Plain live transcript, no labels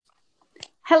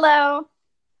Hello.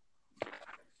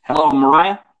 Hello,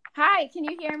 Mariah. Hi, can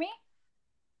you hear me?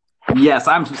 Yes,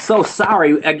 I'm so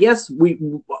sorry. I guess we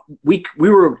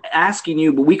were asking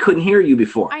you, but we couldn't hear you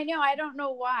before. I know. I don't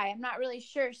know why. I'm not really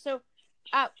sure. So,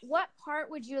 what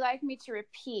part would you like me to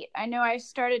repeat? I know I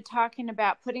started talking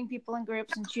about putting people in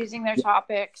groups and choosing their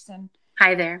topics. And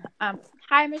Hi there.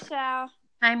 Hi, Michelle.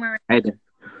 Hi, Maria. Hi there.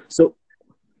 So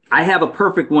I have a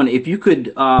perfect one. If you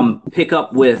could pick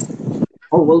up with,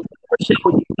 Michelle,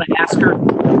 you want to ask her?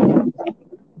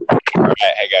 All right,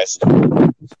 hey guys.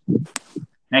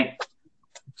 Hey.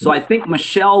 So I think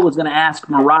Michelle was going to ask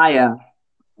Mariah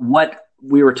what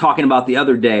we were talking about the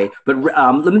other day. But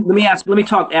ask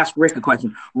Rick a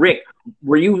question. Rick,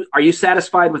 are you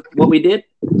satisfied with what we did?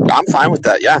 I'm fine with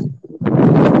that. Yeah.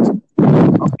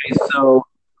 Okay, so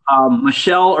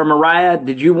Michelle or Mariah,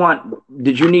 did you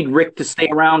need Rick to stay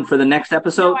around for the next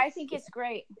episode? No, I think it's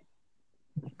great.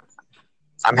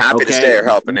 I'm happy to stay or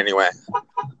help in any way.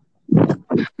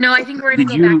 No, I think we're going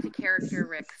to go back to character,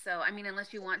 Rick. So, I mean,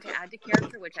 unless you want to add to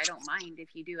character, which I don't mind if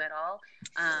you do at all,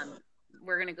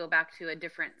 we're going to go back to a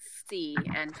different C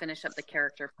and finish up the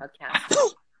character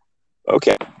podcast.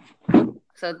 Okay.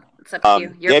 So it's up to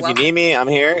you. Yeah, if you need me, I'm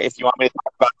here. If you want me to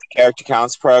talk about the character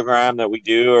counts program that we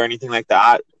do or anything like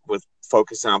that with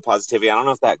focusing on positivity, I don't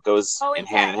know if that goes hand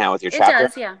in hand with your chapter. It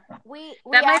does, yeah.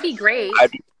 That might be great.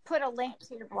 Put a link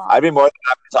to your blog. I'd be more than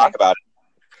happy to talk about it.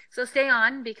 So stay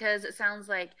on, because it sounds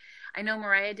like, I know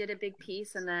Mariah did a big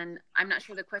piece, and then I'm not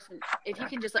sure the question. If you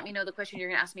can just let me know the question you're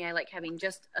going to ask me, I like having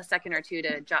just a second or two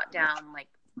to jot down like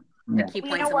the key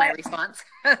points of my response.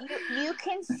 you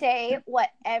can say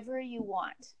whatever you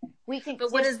want.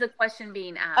 But what is the question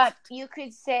being asked? You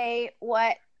could say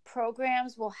what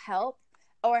programs will help,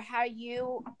 or how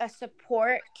you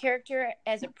support character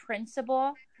as a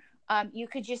principal. You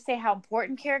could just say how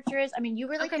important character is. I mean, you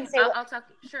really can say I'll talk.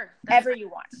 Sure, whatever you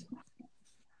want.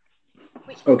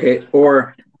 Okay,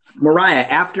 or Mariah,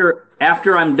 after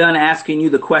I'm done asking you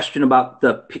the question about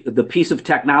the piece of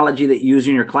technology that you use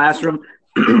in your classroom,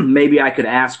 maybe I could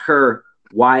ask her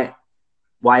why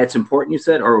it's important. You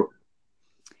said, or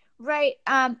right?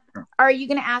 Are you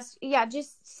going to ask? Yeah,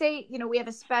 just say, we have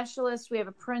a specialist, we have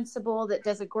a principal that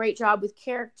does a great job with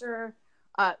character.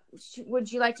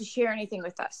 Would you like to share anything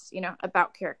with us,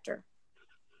 about character?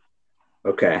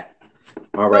 Okay.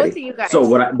 All right. Both of you guys. So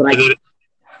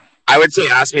I would say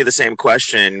ask me the same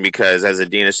question, because as a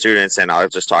dean of students, and I'll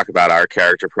just talk about our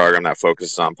character program that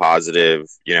focuses on positive,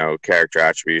 character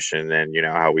attribution, and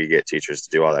how we get teachers to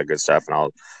do all that good stuff.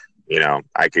 And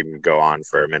I can go on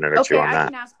for a minute or two on that. Okay, I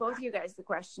can ask both of you guys the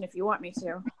question if you want me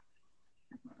to.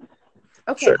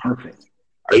 Okay. Sure. Perfect.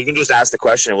 Or you can just ask the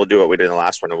question and we'll do what we did in the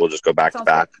last one, and we'll just go back to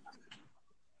back.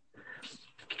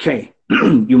 Okay.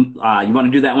 You want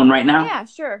to do that one right now? Yeah,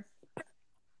 sure.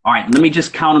 All right. Let me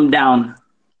just count them down,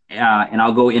 and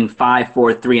I'll go in 5,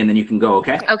 4, 3, and then you can go.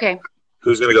 Okay. Okay.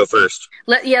 Who's going to go first?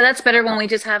 That's better when we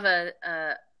just have a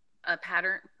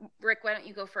pattern. Rick, why don't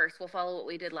you go first? We'll follow what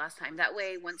we did last time. That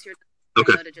way, once you're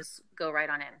done, to just go right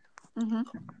on in. Mm-hmm.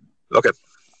 Okay.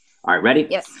 All right. Ready?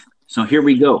 Yes. So here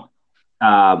we go.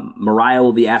 Mariah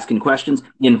will be asking questions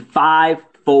in 5,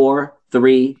 4,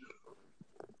 3.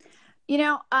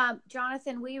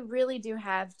 Jonathan, we really do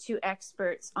have two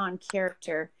experts on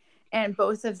character, and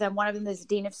both of them, one of them is a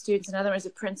dean of students, another one is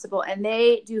a principal, and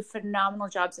they do phenomenal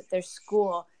jobs at their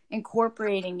school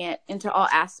incorporating it into all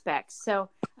aspects. So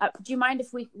do you mind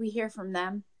if we hear from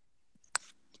them?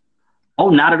 Oh,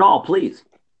 not at all, please.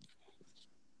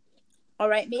 All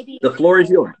right, maybe the floor is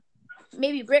yours.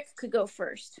 Maybe Rick could go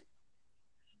first.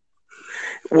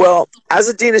 Well, as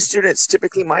a dean of students,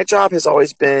 typically my job has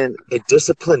always been a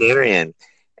disciplinarian,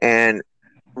 and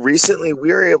recently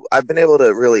I've been able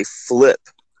to really flip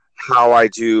how I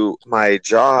do my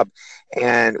job,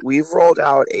 and we've rolled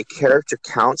out a character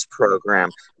counts program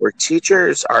where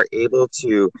teachers are able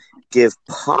to give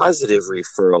positive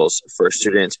referrals for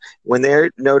students when they're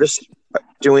noticed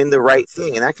doing the right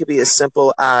thing, and that could be as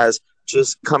simple as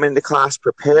just coming to class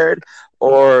prepared,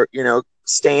 or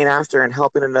staying after and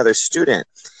helping another student.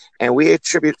 And we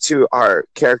attribute to our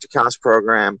character counts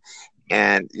program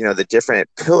and the different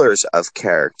pillars of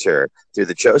character through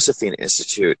the Josephine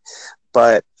Institute.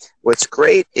 But what's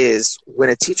great is when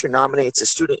a teacher nominates a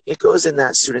student, it goes in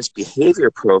that student's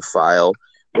behavior profile,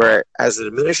 where as an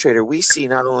administrator, we see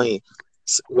not only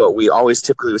what we always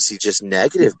typically would see, just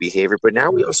negative behavior, but now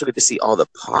we also get to see all the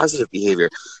positive behavior.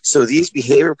 So these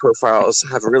behavior profiles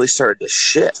have really started to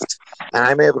shift, and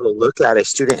I'm able to look at a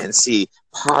student and see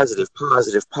positive.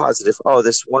 Oh,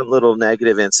 this one little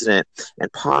negative incident, and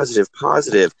positive.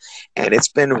 And it's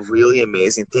been a really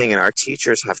amazing thing. And our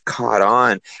teachers have caught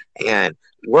on and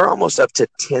we're almost up to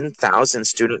 10,000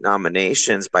 student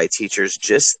nominations by teachers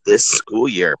just this school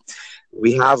year.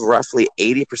 We have roughly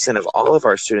 80% of all of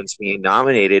our students being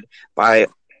nominated by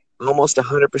almost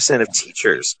 100% of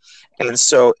teachers. And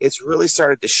so it's really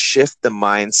started to shift the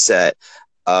mindset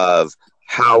of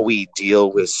how we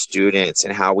deal with students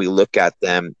and how we look at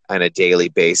them on a daily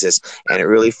basis. And it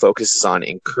really focuses on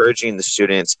encouraging the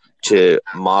students to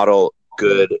model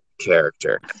good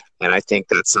character. And I think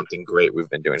that's something great we've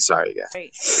been doing. Sorry, guys.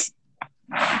 Great.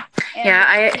 And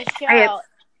Yeah, Michelle,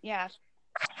 yeah.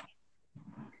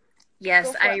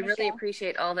 Yes, I really Michelle.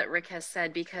 appreciate all that Rick has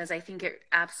said, because I think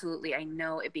I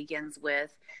know it begins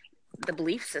with the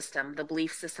belief system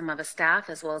of a staff,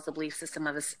 as well as the belief system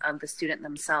of the student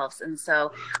themselves. And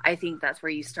so I think that's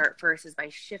where you start first, is by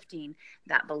shifting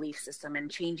that belief system and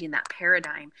changing that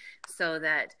paradigm, so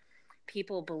that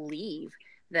people believe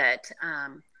that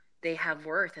they have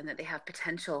worth and that they have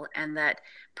potential, and that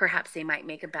perhaps they might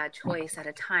make a bad choice at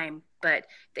a time, but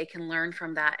they can learn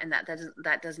from that, and that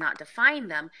does not define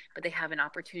them, but they have an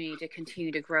opportunity to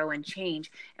continue to grow and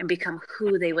change and become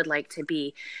who they would like to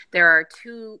be. There are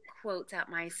two quotes at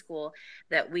my school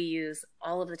that we use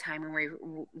all of the time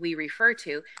when we refer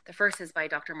to. The first is by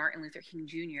Dr. Martin Luther King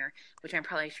Jr., which I'm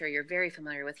probably sure you're very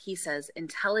familiar with. He says,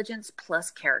 "Intelligence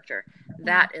plus character.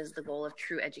 That is the goal of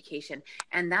true education."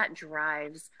 And that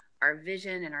drives our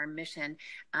vision and our mission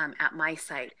at my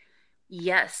site.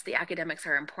 Yes, the academics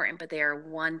are important, but they are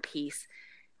one piece.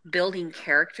 Building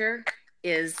character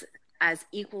is as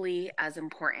equally as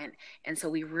important. And so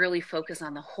we really focus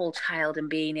on the whole child and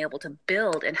being able to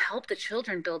build and help the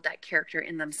children build that character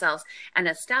in themselves. And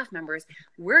as staff members,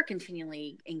 we're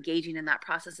continually engaging in that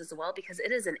process as well, because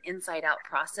it is an inside out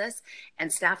process,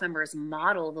 and staff members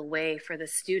model the way for the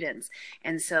students.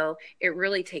 And so it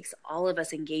really takes all of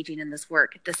us engaging in this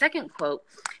work. The second quote,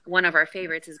 one of our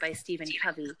favorites, is by Stephen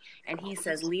Covey. And he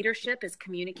says, "Leadership is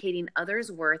communicating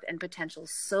others' worth and potential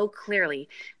so clearly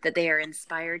that they are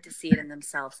inspired to see it in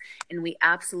themselves." And we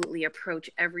absolutely approach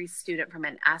every student from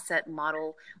an asset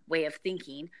model way of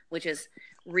thinking, which is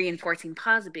reinforcing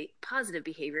positive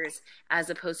behaviors, as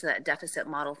opposed to that deficit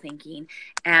model thinking.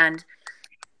 And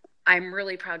I'm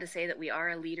really proud to say that we are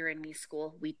a Leader in Me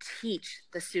school. We teach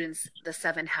the students the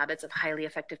 7 habits of highly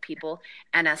effective people.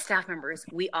 And as staff members,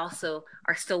 we also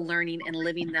are still learning and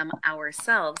living them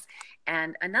ourselves.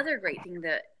 And another great thing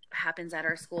that happens at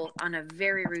our school on a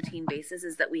very routine basis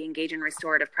is that we engage in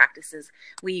restorative practices.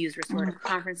 We use restorative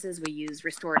conferences, we use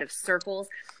restorative circles.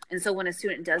 And so when a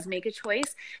student does make a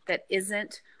choice that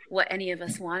isn't what any of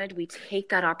us wanted, we take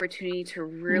that opportunity to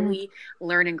really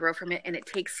learn and grow from it. And it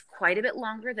takes quite a bit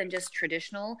longer than just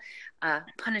traditional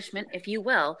punishment, if you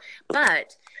will.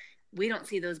 But we don't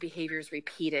see those behaviors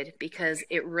repeated, because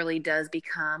it really does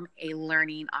become a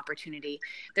learning opportunity.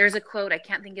 There's a quote, I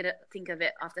can't think of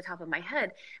it off the top of my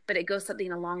head, but it goes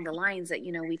something along the lines that,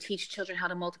 we teach children how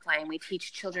to multiply, and we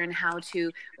teach children how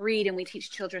to read, and we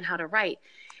teach children how to write.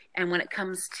 And when it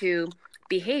comes to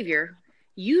behavior,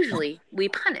 usually we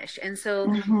punish. And so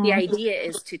the idea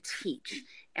is to teach,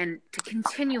 and to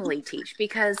continually teach,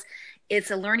 because it's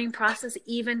a learning process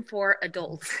even for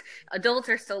adults. Adults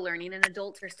are still learning, and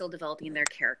adults are still developing their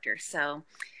character. So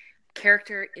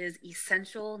character is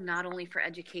essential, not only for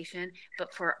education,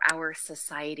 but for our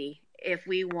society. If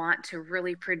we want to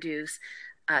really produce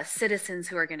citizens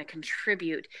who are going to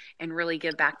contribute and really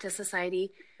give back to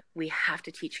society, we have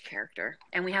to teach character,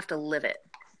 and we have to live it.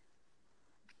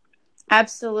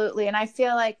 Absolutely. And I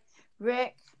feel like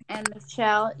Rick and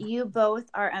Michelle, you both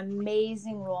are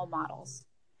amazing role models.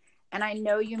 And I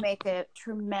know you make a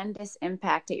tremendous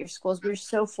impact at your schools. We're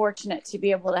so fortunate to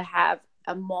be able to have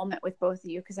a moment with both of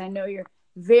you, because I know you're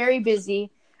very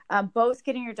busy, both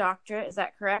getting your doctorate. Is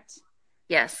that correct?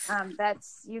 Yes.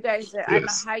 That's you guys. I don't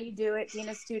know how you do it, Dean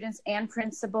of Students and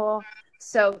Principal.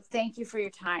 So thank you for your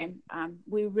time.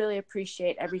 We really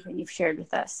appreciate everything you've shared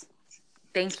with us.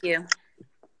 Thank you.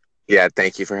 Yeah,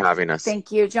 thank you for having us.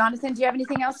 Thank you. Jonathan, do you have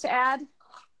anything else to add?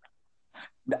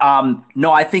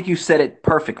 No, I think you said it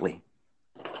perfectly.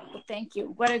 Well, thank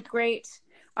you. What a great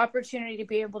opportunity to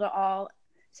be able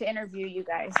to interview you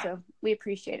guys. So we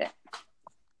appreciate it.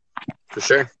 For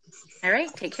sure. All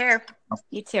right. Take care.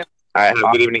 You too. All right. Have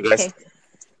a good evening, guys.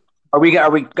 Okay.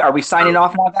 Are we signing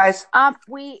off now, guys?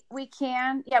 We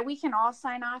can. Yeah, we can all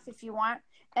sign off if you want.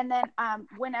 And then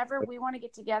whenever we want to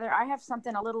get together, I have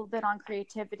something a little bit on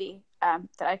creativity that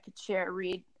I could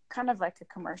read, kind of like a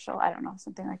commercial. I don't know,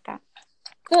 something like that.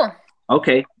 Cool.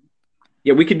 Okay.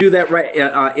 Yeah, we could do that right.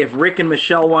 If Rick and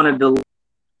Michelle wanted to,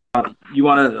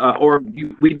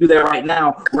 we do that right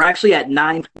now. We're actually at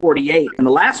 9:48, and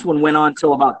the last one went on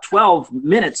till about 12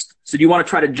 minutes. So do you want to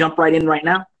try to jump right in right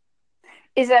now?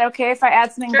 Is that okay if I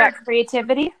add something Sure. about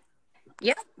creativity?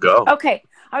 Yep. Go. Okay.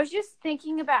 I was just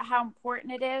thinking about how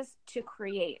important it is to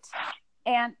create.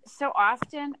 And so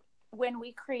often when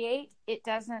we create, it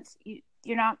doesn't,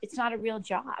 it's not a real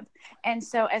job. And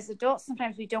so as adults,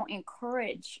 sometimes we don't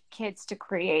encourage kids to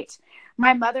create.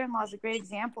 My mother-in-law is a great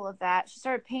example of that. She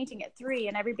started painting at 3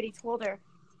 and everybody told her,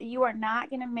 you are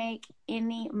not going to make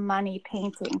any money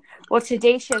painting. Well,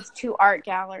 today she has 2 art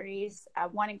galleries,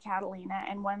 one in Catalina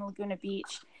and one in Laguna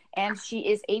Beach. And she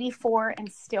is 84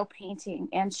 and still painting.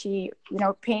 And she,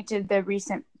 painted the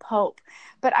recent Pope.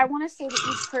 But I want to say to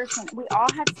each person, we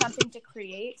all have something to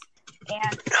create.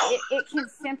 And it can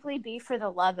simply be for the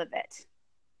love of it.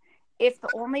 If the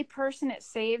only person it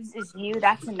saves is you,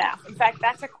 that's enough. In fact,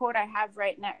 that's a quote I have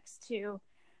right next to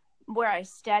where I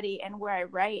study and where I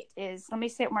write is, let me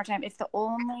say it one more time. If the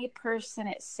only person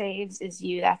it saves is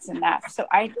you, that's enough. So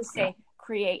I just say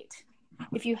create.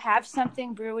 If you have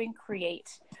something brewing,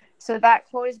 create. So that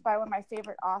quote is by one of my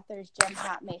favorite authors, Jen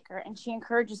Hatmaker, and she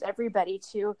encourages everybody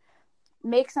to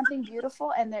make something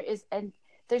beautiful. And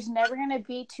there's never going to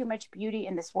be too much beauty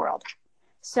in this world.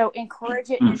 So encourage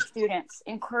it in your students,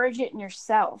 encourage it in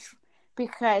yourself,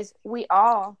 because we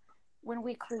all, when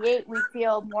we create, we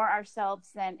feel more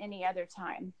ourselves than any other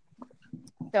time.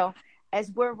 So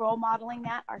as we're role modeling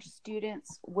that, our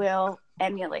students will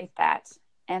emulate that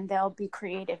and they'll be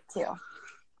creative too.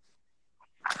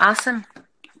 Awesome.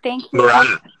 Thank you.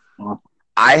 Mariah,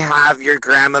 I have your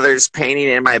grandmother's painting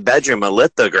in my bedroom, a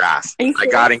lithograph I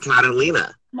got in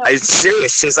Catalina. No. I'm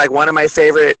serious. She's like one of my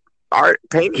favorite art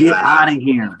paintings. Get out of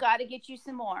here. We've got to get you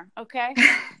some more, okay?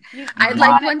 I'd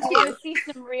like one too. You want to see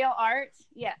some real art?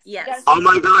 Yes. Oh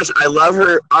my gosh, I love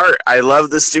her art. I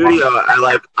love the studio.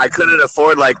 I couldn't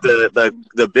afford like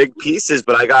the big pieces,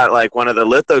 but I got like one of the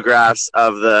lithographs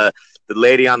of the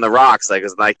Lady on the Rocks, like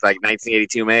it's like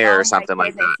 1982 mayor or something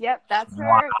like that. Yep, that's her.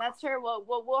 Wow. That's her. Well,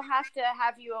 we'll have to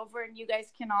have you over, and you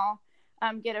guys can all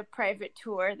get a private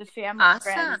tour, the family,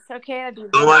 friends. Okay, that'd be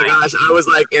oh my gosh, I was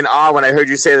like in awe when I heard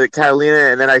you say that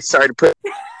Catalina, and then I started putting.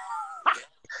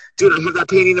 Dude, I have that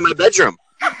painting in my bedroom.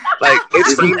 Like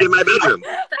it's framed in my bedroom.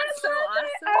 That's so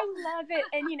awesome. I love it,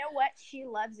 and you know what? She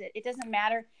loves it. It doesn't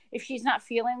matter if she's not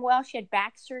feeling well. She had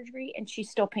back surgery, and she's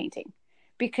still painting.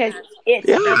 Because it's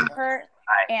in her,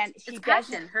 and she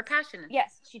doesn't. Her passion.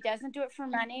 Yes, she doesn't do it for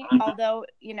money, although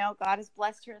God has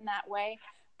blessed her in that way.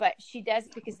 But she does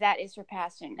it because that is her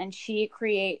passion, and she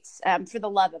creates for the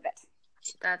love of it.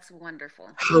 That's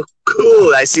wonderful. How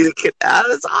cool! I see the kid.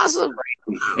 That's awesome.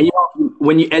 And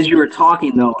as you were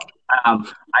talking though, I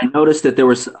noticed that there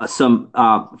was some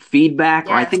feedback,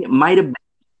 or I think it might have been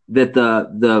that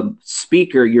the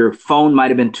speaker, your phone might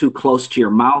have been too close to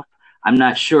your mouth. I'm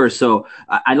not sure. So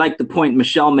I like the point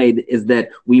Michelle made is that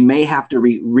we may have to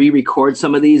re-record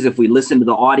some of these if we listen to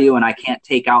the audio and I can't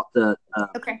take out the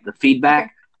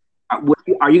feedback.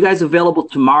 Okay. Are you guys available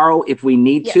tomorrow if we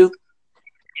need to? If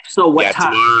so, what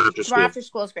time? Tomorrow after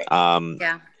school is great. 5?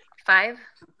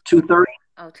 2:30?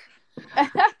 Oh.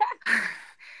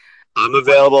 I'm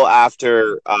available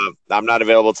after. I'm not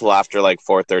available till after like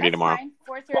 4:30 tomorrow.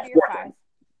 4:30 or 5.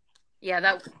 Yeah,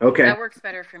 that works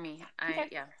better for me.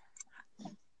 Yeah.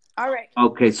 All right.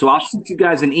 Okay, so I'll send you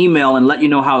guys an email and let you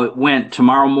know how it went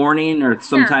tomorrow morning or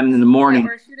sometime in the morning.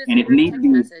 Or shoot us and if need be,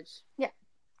 message. Yeah.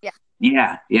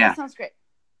 That sounds great.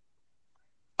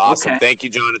 Awesome. Okay. Thank you,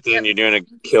 Jonathan. Yep. You're doing a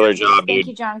killer job, dude. Thank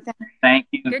you, Jonathan. Thank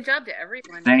you. Good job to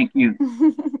everyone. Thank you.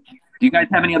 Do you guys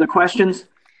have any other questions?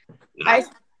 I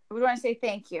would want to say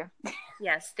thank you.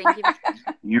 Yes, thank you.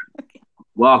 You're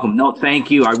welcome. No,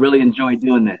 thank you. I really enjoyed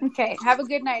doing this. Okay. Have a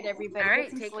good night, everybody. All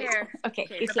right. Take care. Okay.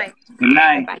 Bye. Good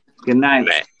night. Bye. Good night.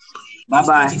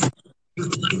 Bye-bye.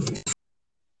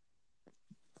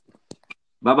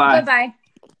 Bye-bye. Bye-bye.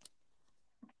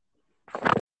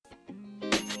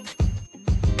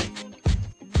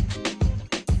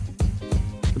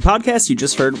 The podcast you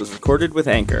just heard was recorded with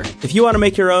Anchor. If you want to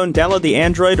make your own, download the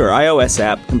Android or iOS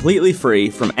app completely free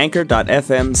from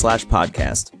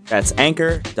anchor.fm/podcast. That's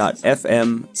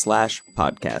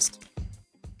anchor.fm/podcast.